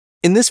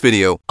In this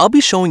video, I'll be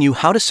showing you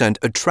how to send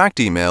a tracked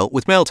email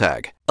with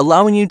MailTag,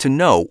 allowing you to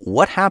know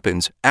what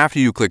happens after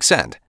you click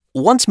send.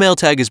 Once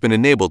MailTag has been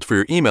enabled for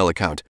your email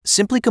account,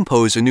 simply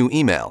compose a new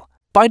email.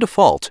 By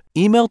default,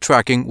 email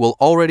tracking will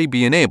already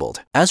be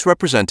enabled, as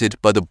represented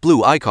by the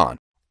blue icon.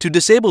 To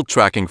disable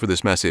tracking for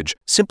this message,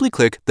 simply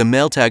click the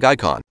MailTag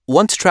icon.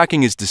 Once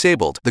tracking is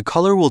disabled, the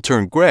color will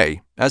turn gray,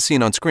 as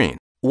seen on screen.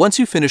 Once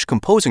you finish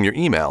composing your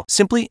email,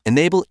 simply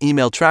enable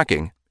email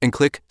tracking and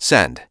click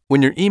Send.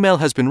 When your email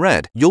has been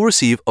read, you'll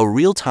receive a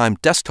real-time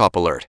desktop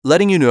alert,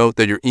 letting you know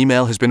that your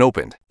email has been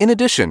opened. In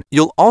addition,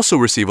 you'll also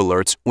receive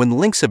alerts when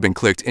links have been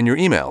clicked in your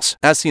emails,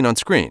 as seen on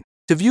screen.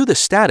 To view the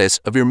status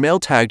of your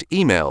mail-tagged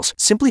emails,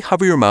 simply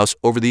hover your mouse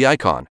over the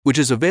icon, which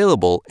is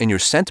available in your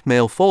Sent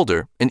Mail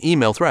folder in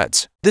Email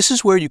Threads. This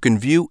is where you can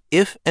view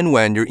if and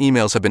when your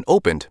emails have been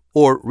opened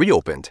or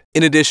reopened.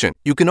 In addition,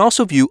 you can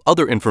also view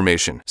other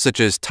information, such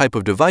as type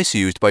of device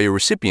used by your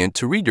recipient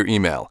to read your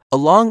email,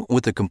 along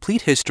with a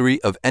complete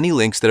history of any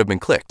links that have been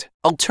clicked.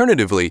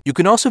 Alternatively, you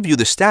can also view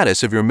the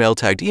status of your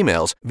mail-tagged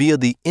emails via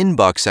the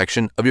Inbox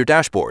section of your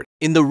dashboard.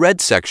 In the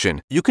Read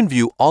section, you can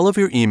view all of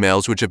your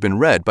emails which have been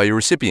read by your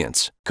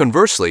recipients.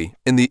 Conversely,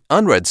 in the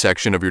Unread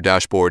section of your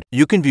dashboard,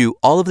 you can view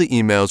all of the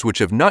emails which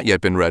have not yet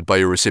been read by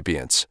your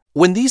recipients.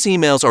 When these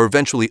emails are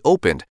eventually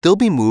opened, they'll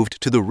be moved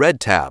to the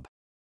Read tab.